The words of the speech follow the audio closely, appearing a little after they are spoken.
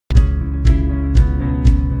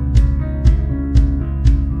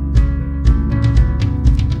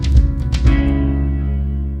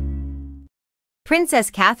Princess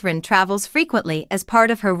Catherine travels frequently as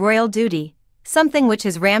part of her royal duty, something which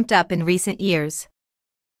has ramped up in recent years.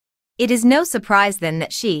 It is no surprise then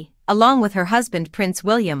that she, along with her husband Prince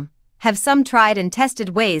William, have some tried and tested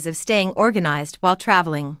ways of staying organized while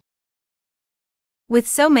traveling. With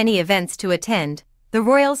so many events to attend, the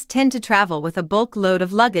royals tend to travel with a bulk load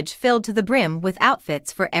of luggage filled to the brim with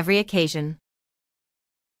outfits for every occasion.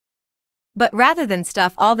 But rather than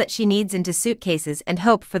stuff all that she needs into suitcases and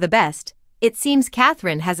hope for the best, it seems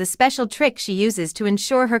Catherine has a special trick she uses to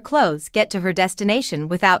ensure her clothes get to her destination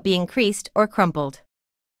without being creased or crumpled.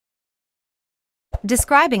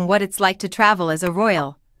 Describing what it's like to travel as a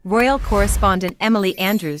royal correspondent Emily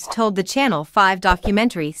Andrews told the Channel 5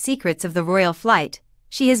 documentary Secrets of the Royal Flight,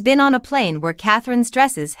 she has been on a plane where Catherine's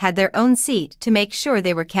dresses had their own seat to make sure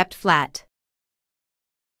they were kept flat.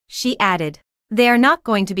 She added, "They are not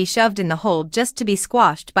going to be shoved in the hold just to be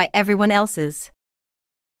squashed by everyone else's."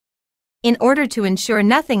 In order to ensure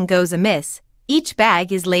nothing goes amiss, each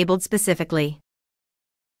bag is labeled specifically.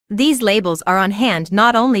 These labels are on hand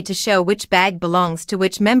not only to show which bag belongs to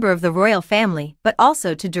which member of the royal family but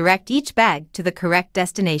also to direct each bag to the correct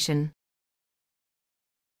destination.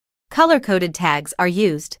 Color-coded tags are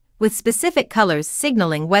used, with specific colors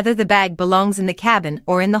signaling whether the bag belongs in the cabin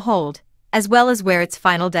or in the hold, as well as where its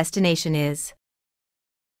final destination is.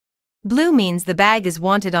 Blue means the bag is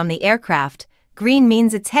wanted on the aircraft, green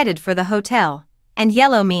means it's headed for the hotel, and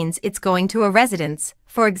yellow means it's going to a residence,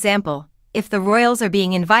 for example, if the royals are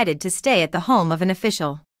being invited to stay at the home of an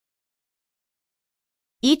official.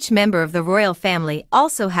 Each member of the royal family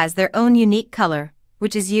also has their own unique color,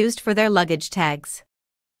 which is used for their luggage tags.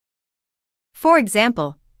 For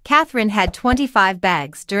example, Catherine had 25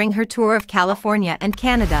 bags during her tour of California and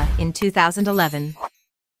Canada in 2011.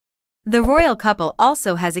 The royal couple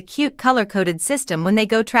also has a cute color-coded system when they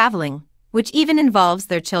go traveling, which even involves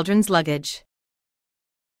their children's luggage.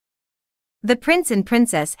 The prince and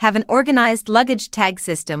princess have an organized luggage tag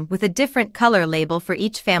system with a different color label for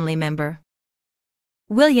each family member.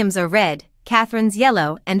 William's are red, Catherine's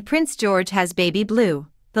yellow, and Prince George has baby blue.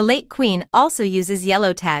 The late Queen also uses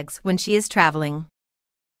yellow tags when she is traveling.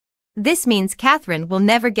 This means Catherine will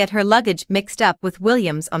never get her luggage mixed up with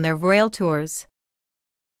William's on their royal tours.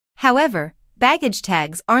 However, baggage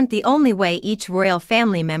tags aren't the only way each royal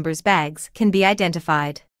family member's bags can be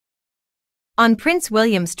identified. On Prince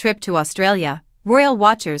William's trip to Australia, royal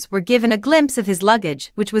watchers were given a glimpse of his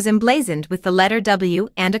luggage, which was emblazoned with the letter W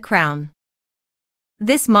and a crown.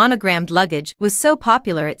 This monogrammed luggage was so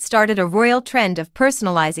popular it started a royal trend of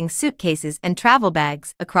personalizing suitcases and travel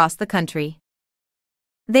bags across the country.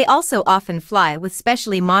 They also often fly with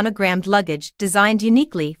specially monogrammed luggage designed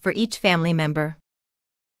uniquely for each family member.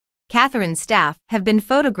 Catherine's staff have been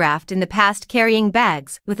photographed in the past carrying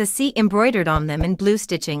bags with a C embroidered on them in blue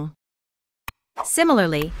stitching.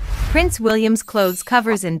 Similarly, Prince William's clothes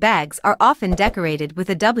covers and bags are often decorated with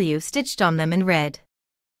a W stitched on them in red.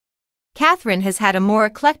 Catherine has had a more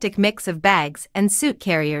eclectic mix of bags and suit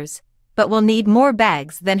carriers, but will need more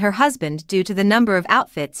bags than her husband due to the number of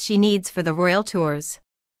outfits she needs for the royal tours.